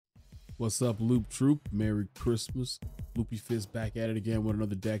What's up, Loop Troop? Merry Christmas. LoopyFist back at it again with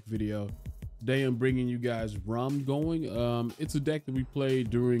another deck video. Today I'm bringing you guys Rum Going. It's a deck that we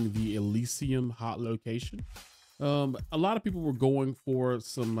played during the Elysium hot location. A lot of people were going for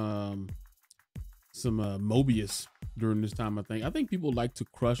some Mobius during this time. I think people like to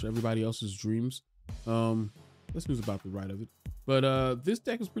crush everybody else's dreams. This news about the right of it. But this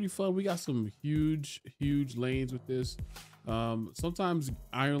deck is pretty fun. We got some huge lanes with this. Sometimes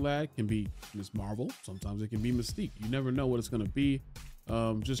Iron Lad can be Miss Marvel. Sometimes it can be Mystique. You never know what it's going to be.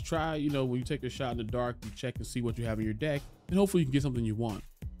 Just try, when you take a shot in the dark, you check and see what you have in your deck, and hopefully you can get something you want.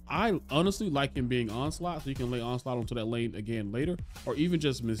 I honestly like him being Onslaught, so you can lay Onslaught onto that lane again later, or even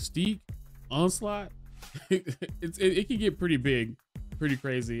just Mystique, Onslaught. it can get pretty big, pretty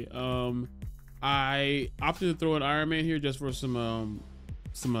crazy. I opted to throw an Iron Man here just for some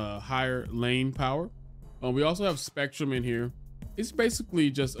higher lane power. We also have Spectrum in here. It's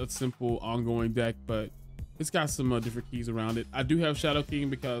basically just a simple ongoing deck, but it's got some different keys around it. I do have Shadow King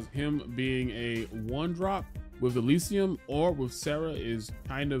because him being a 1-drop with Elysium or with Sarah is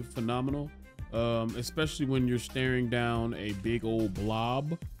kind of phenomenal, especially when you're staring down a big old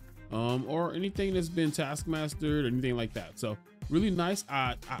blob or anything that's been taskmastered or anything like that. So really nice.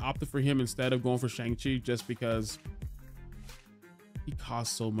 I opted for him instead of going for Shang-Chi just because he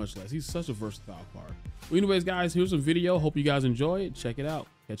costs so much less. He's such a versatile card. Well, anyways, guys, here's a video. Hope you guys enjoy it. Check it out.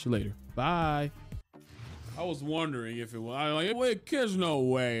 Catch you later. Bye. I was wondering if it was. There's no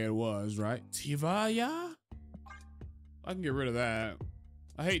way it was, right? Tiva, yeah? I can get rid of that.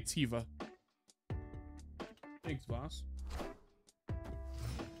 I hate Tiva. Thanks, boss.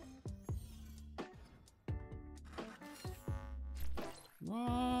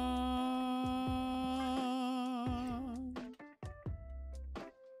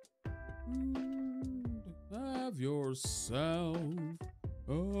 Have yourself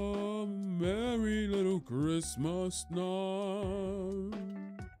a merry little Christmas night.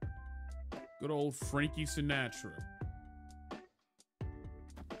 Good old Frankie Sinatra.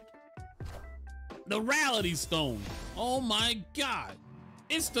 The Reality Stone. Oh my God.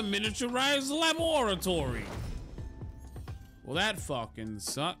 It's the miniaturized laboratory. Well, that fucking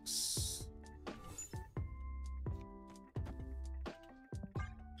sucks.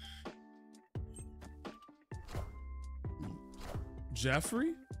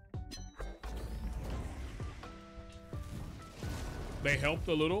 Jeffrey? They helped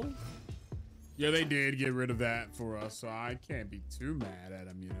a little. Yeah, they did get rid of that for us, so I can't be too mad at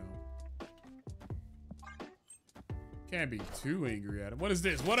him, Can't be too angry at him. What is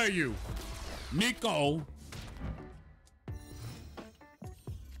this? What are you? Nico.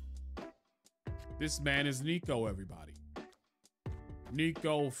 This man is Nico, everybody.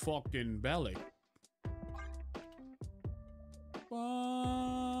 Nico fucking Bellic.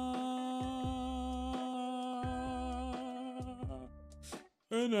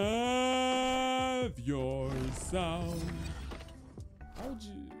 And have yourself. How would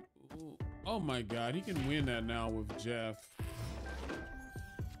you? Oh my God, he can win that now with Jeff.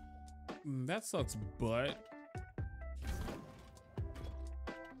 That sucks, but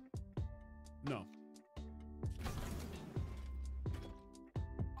no.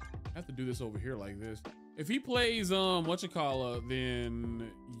 I have to do this over here like this. If he plays whatchamacallit,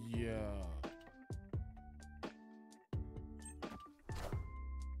 then yeah.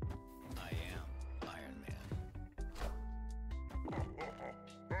 I am Iron Man.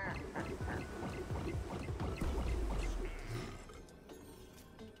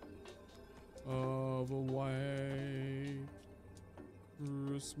 Of a white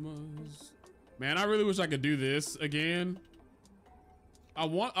Christmas. Man, I really wish I could do this again. I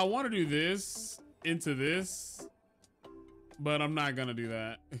want to do this into this, but I'm not gonna do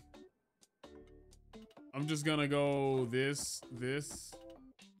that. I'm just gonna go this.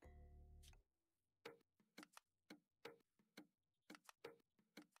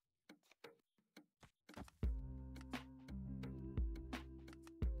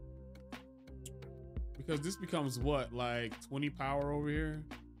 Because this becomes what, like 20 power over here?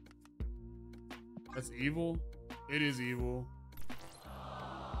 That's evil? It is evil.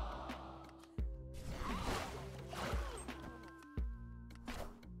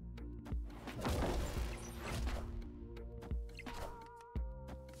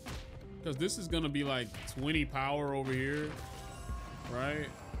 Because this is gonna be like 20 power over here, right?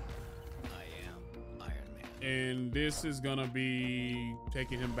 I am Iron Man. And this is gonna be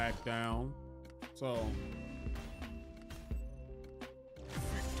taking him back down. So,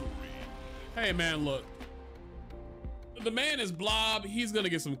 hey man, look. The man is Blob. He's gonna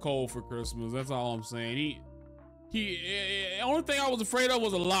get some coal for Christmas. That's all I'm saying. Only thing I was afraid of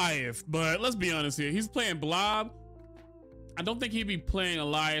was Goliath, but let's be honest here. He's playing Blob. I don't think he'd be playing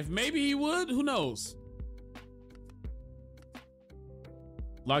Goliath. Maybe he would, who knows?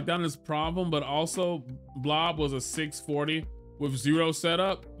 Lockdown is a problem, but also Blob was a 640 with 0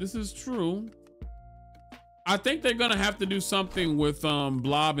 setup. This is true. I think they're gonna have to do something with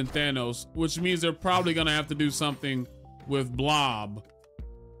Blob and Thanos, which means they're probably gonna have to do something with Blob,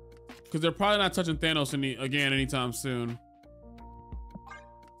 because they're probably not touching Thanos again anytime soon.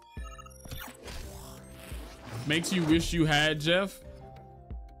 Makes you wish you had Jeff.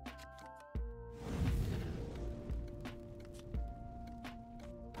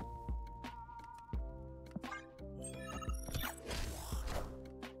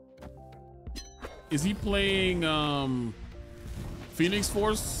 Is he playing Phoenix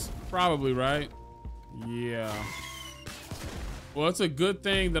Force? Probably, right? Yeah. Well, it's a good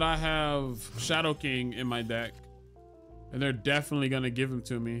thing that I have Shadow King in my deck, and they're definitely gonna give him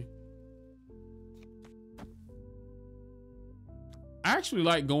to me. I actually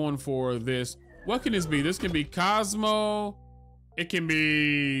like going for this. What can this be? This can be Cosmo. It can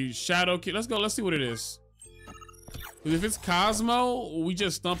be Shadow King. Let's go. Let's see what it is. Because if it's Cosmo, we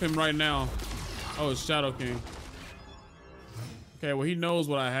just stump him right now. Oh, it's Shadow King. Okay, well, he knows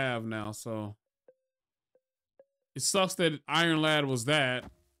what I have now, so. It sucks that Iron Lad was that.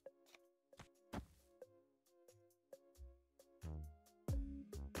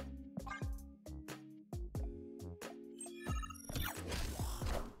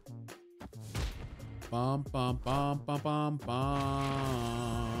 Bum, bum, bum, bum, bum,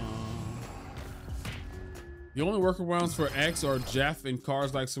 bum. The only workarounds for X are Jeff and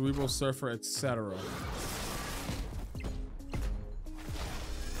cards like Cerebral Surfer, etc.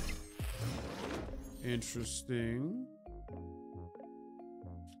 Interesting.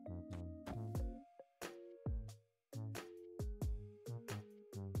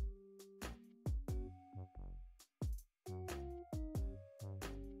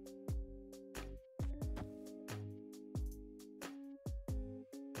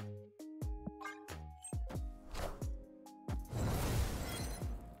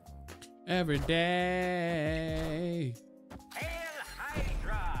 Every day. Hail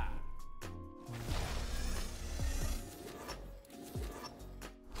Hydra!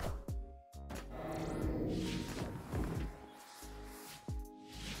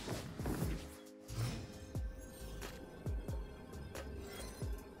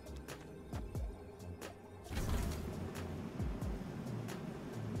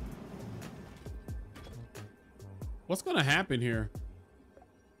 What's gonna happen here?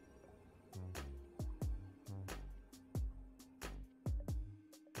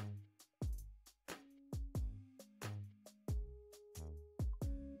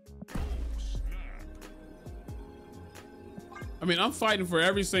 I mean, I'm fighting for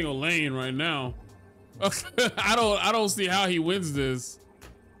every single lane right now. I don't see how he wins this.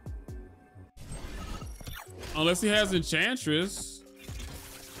 Unless he has Enchantress.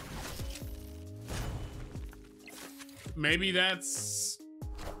 Maybe that's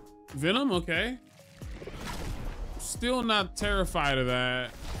Venom, okay. Still not terrified of that.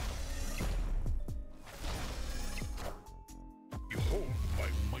 Behold my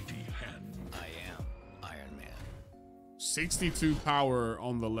mighty hand. I am Iron Man. 62 power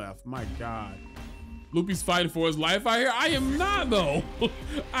on the left. My God. Loopy's fighting for his life out here. I am not, though.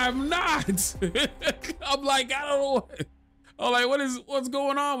 I'm not. I'm like, I don't know. I'm like, what's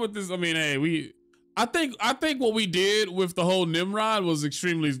going on with this? I mean, hey, I think what we did with the whole Nimrod was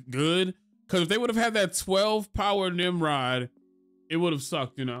extremely good. Because if they would have had that 12 power Nimrod, it would have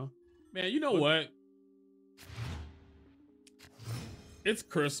sucked, you know? Man, you know what? It's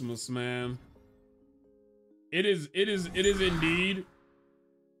Christmas, man. It is indeed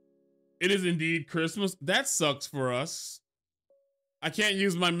Christmas. That sucks for us. I can't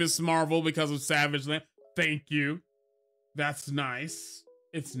use my Miss Marvel because of Savage Land. Thank you. That's nice.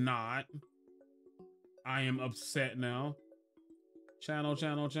 It's not. I am upset now. Channel.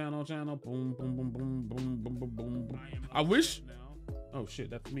 Boom, boom, boom, boom, boom, boom, boom, boom. I wish. Oh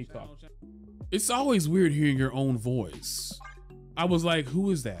shit, that's me talking. It's always weird hearing your own voice. I was like, who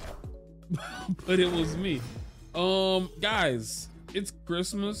is that? But it was me. Guys, it's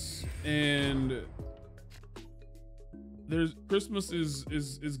Christmas, and Christmas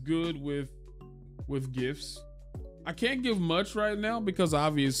is good with gifts. I can't give much right now because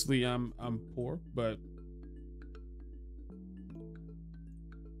obviously I'm poor, but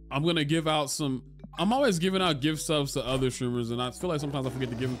I'm gonna give out some. I'm always giving out gift subs to other streamers, and I feel like sometimes I forget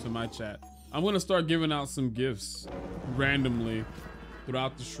to give them to my chat. I'm gonna start giving out some gifts randomly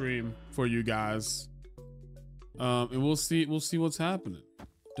throughout the stream for you guys. And we'll see what's happening.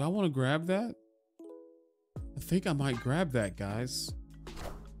 Do I want to grab that? I think I might grab that, guys.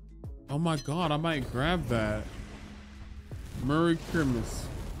 Oh my God, I might grab that. Merry Christmas.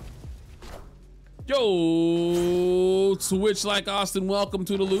 Yo, Twitch like Austin, welcome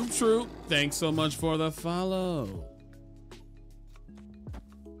to the Loop Troop. Thanks so much for the follow.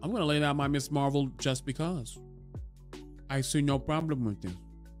 I'm gonna lay down my Miss Marvel just because. I see no problem with this.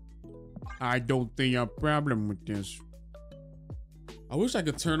 I don't see a problem with this. I wish I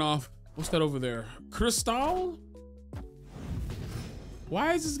could turn off, what's that over there? Crystal?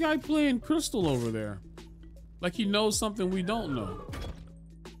 Why is this guy playing Crystal over there? Like he knows something we don't know.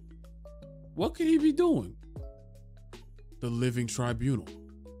 What could he be doing? The Living Tribunal.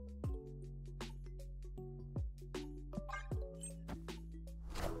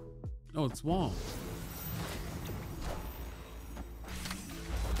 Oh, it's Wong.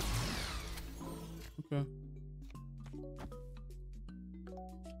 Okay.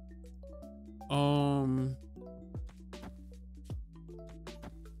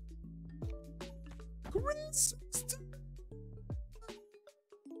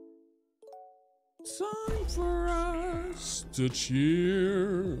 Time for us to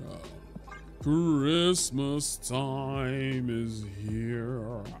cheer. Christmas time is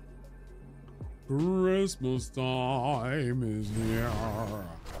here. Christmas time is here.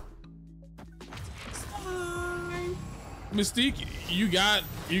 Mystique, you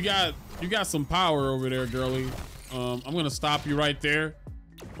got some power over there, girly. I'm gonna stop you right there.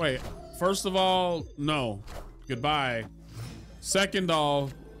 Wait, first of all, no. Goodbye. Second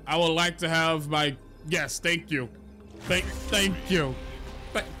off, I would like to have my, yes, thank you. Thank you.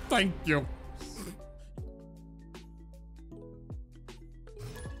 Thank you.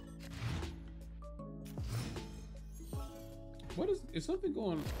 What is something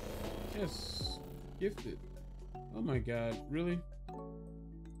going, yes, gifted. Oh my God, really?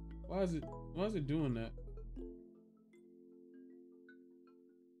 Why is it doing that?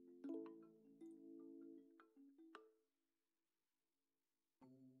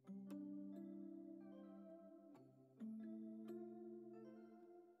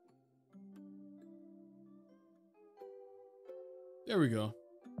 There we go.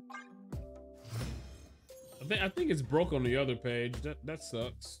 I think it's broke on the other page. That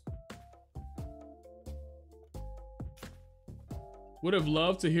sucks. Would have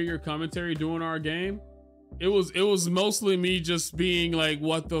loved to hear your commentary during our game. It was mostly me just being like,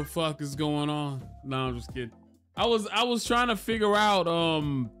 what the fuck is going on? No, I'm just kidding. I was trying to figure out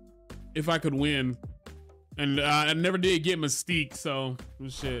if I could win. And I never did get Mystique, so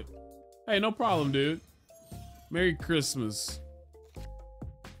shit. Hey, no problem, dude. Merry Christmas.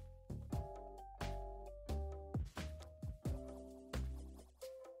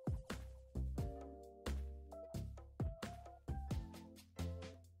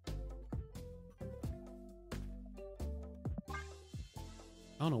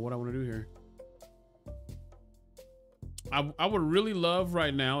 I don't know what I want to do here. I would really love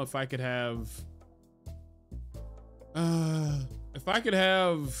right now if I could have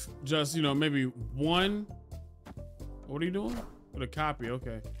just, you know, maybe one. What are you doing? With a copy,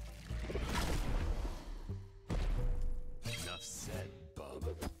 okay. Enough said, bub.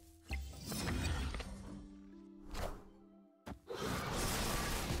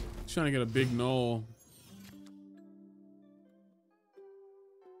 Trying to get a big null.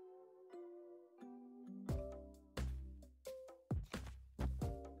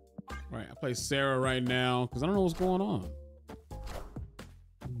 Right, I play Sarah right now because I don't know what's going on.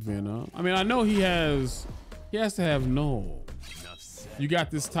 Venom. I mean, I know he has to have null. You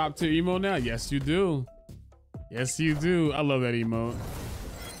got this top tier emote now? Yes, you do. Yes, you do. I love that emote.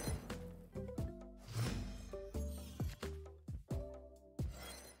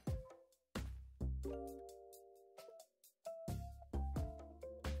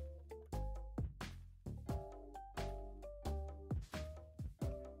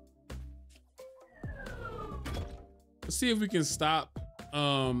 Let's see if we can stop.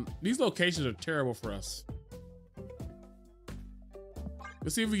 These locations are terrible for us.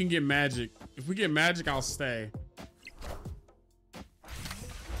 Let's see if we can get magic. If we get magic, I'll stay.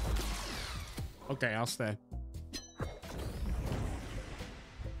 Okay, I'll stay.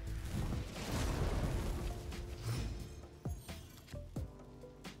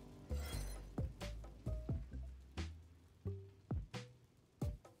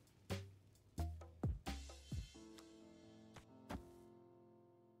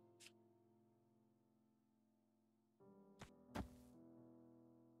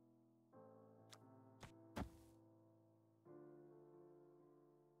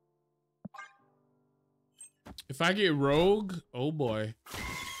 If I get rogue, oh boy.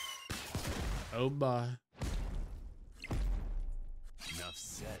 Oh boy. Enough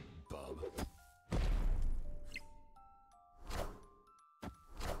said, bub.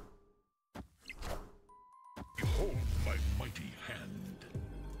 Behold my mighty hand.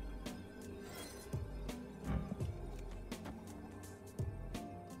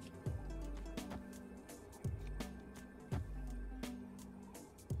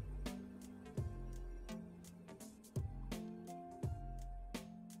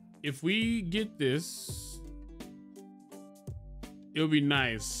 If we get this, it'll be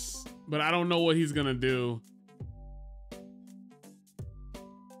nice, but I don't know what he's gonna do.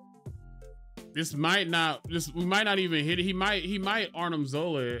 We might not even hit it. He might Arnhem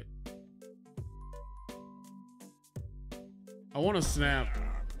Zola it. I want to snap.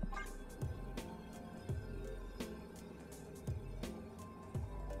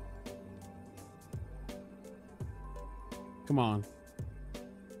 Come on.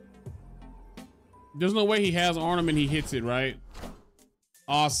 There's no way he has Arnhem and he hits it, right?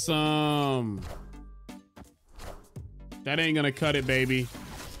 Awesome. That ain't gonna cut it, baby.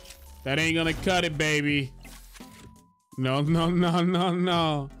 That ain't gonna cut it, baby. No, no, no, no,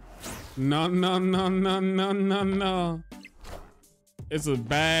 no. No, no, no, no, no, no, no. It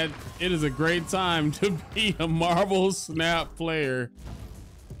is a great time to be a Marvel Snap player.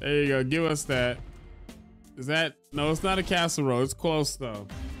 There you go, give us that. Is that, no, it's not a castle roll, it's close though.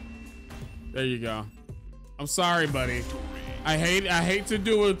 There you go. I'm sorry, buddy. I hate to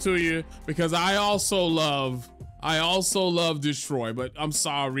do it to you because I also love Destroy, but I'm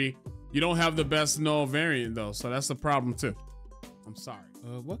sorry. You don't have the best null variant though, so that's the problem too. I'm sorry.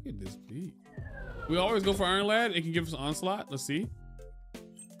 What could this be? We always go for Iron Lad. It can give us Onslaught. Let's see.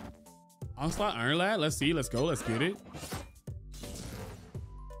 Onslaught, Iron Lad. Let's see. Let's go. Let's get it.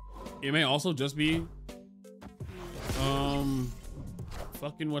 It may also just be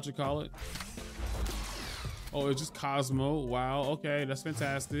fucking whatchamacallit. Oh, it's just Cosmo. Wow. Okay, that's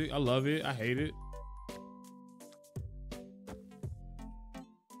fantastic. I love it. I hate it.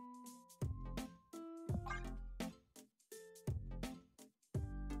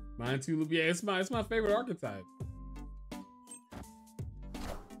 Mine too, Loopy. Yeah, it's my favorite archetype.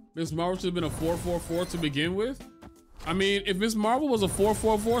 Miss Marvel should have been a 4/4/4 to begin with. I mean, if Miss Marvel was a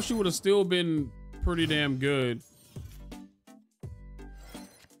 4/4/4, she would have still been pretty damn good.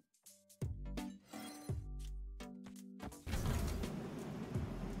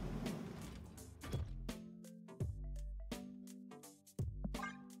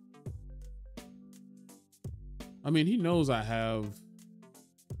 I mean, he knows I have.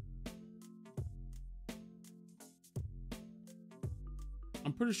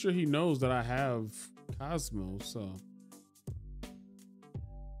 I'm pretty sure he knows that I have Cosmo, so. I'm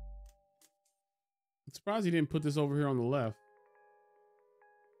surprised he didn't put this over here on the left.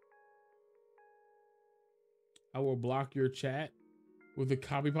 I will block your chat with a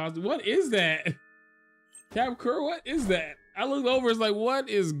copy positive. What is that? Cap Kerr, what is that? I looked over, it's like, what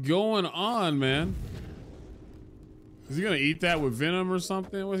is going on, man? Is he gonna eat that with venom or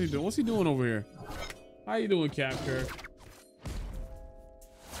something? What's he doing? What's he doing over here? How you doing, Cap Kerr?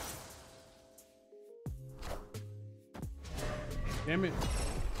 Damn it.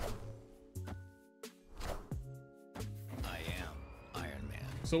 I am Iron Man.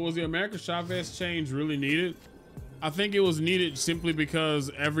 So was the America Chavez change really needed? I think it was needed simply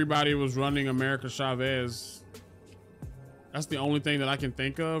because everybody was running America Chavez. That's the only thing that I can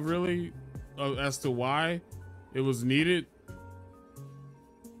think of really as to why it was needed.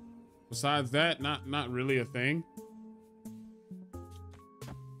 Besides that, not really a thing.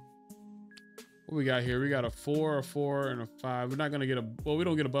 What we got here? We got a 4, a 4, and a 5. We're not gonna get a, well, we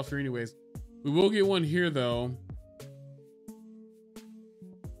don't get a buffer anyways. We will get one here though.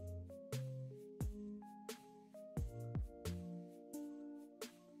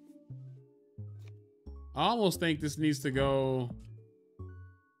 I almost think this needs to go.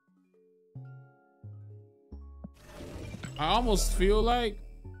 I almost feel like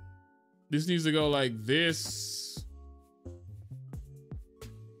this needs to go like this.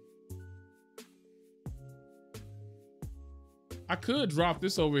 I could drop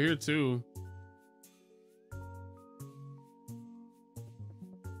this over here too.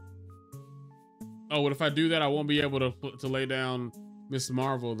 Oh, but if I do that, I won't be able to lay down Miss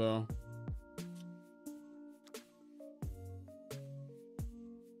Marvel though.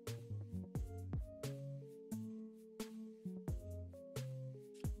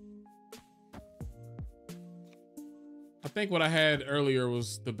 I think what I had earlier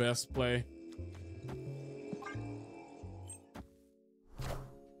was the best play.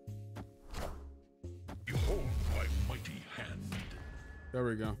 Behold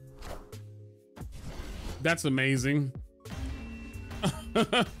That's amazing.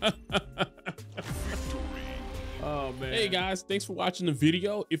 Oh man. Hey guys, thanks for watching the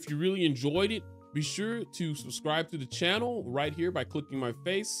video. If you really enjoyed it, be sure to subscribe to the channel right here by clicking my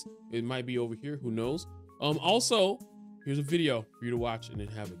face. It might be over here, who knows? Also, here's a video for you to watch and then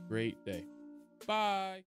have a great day. Bye.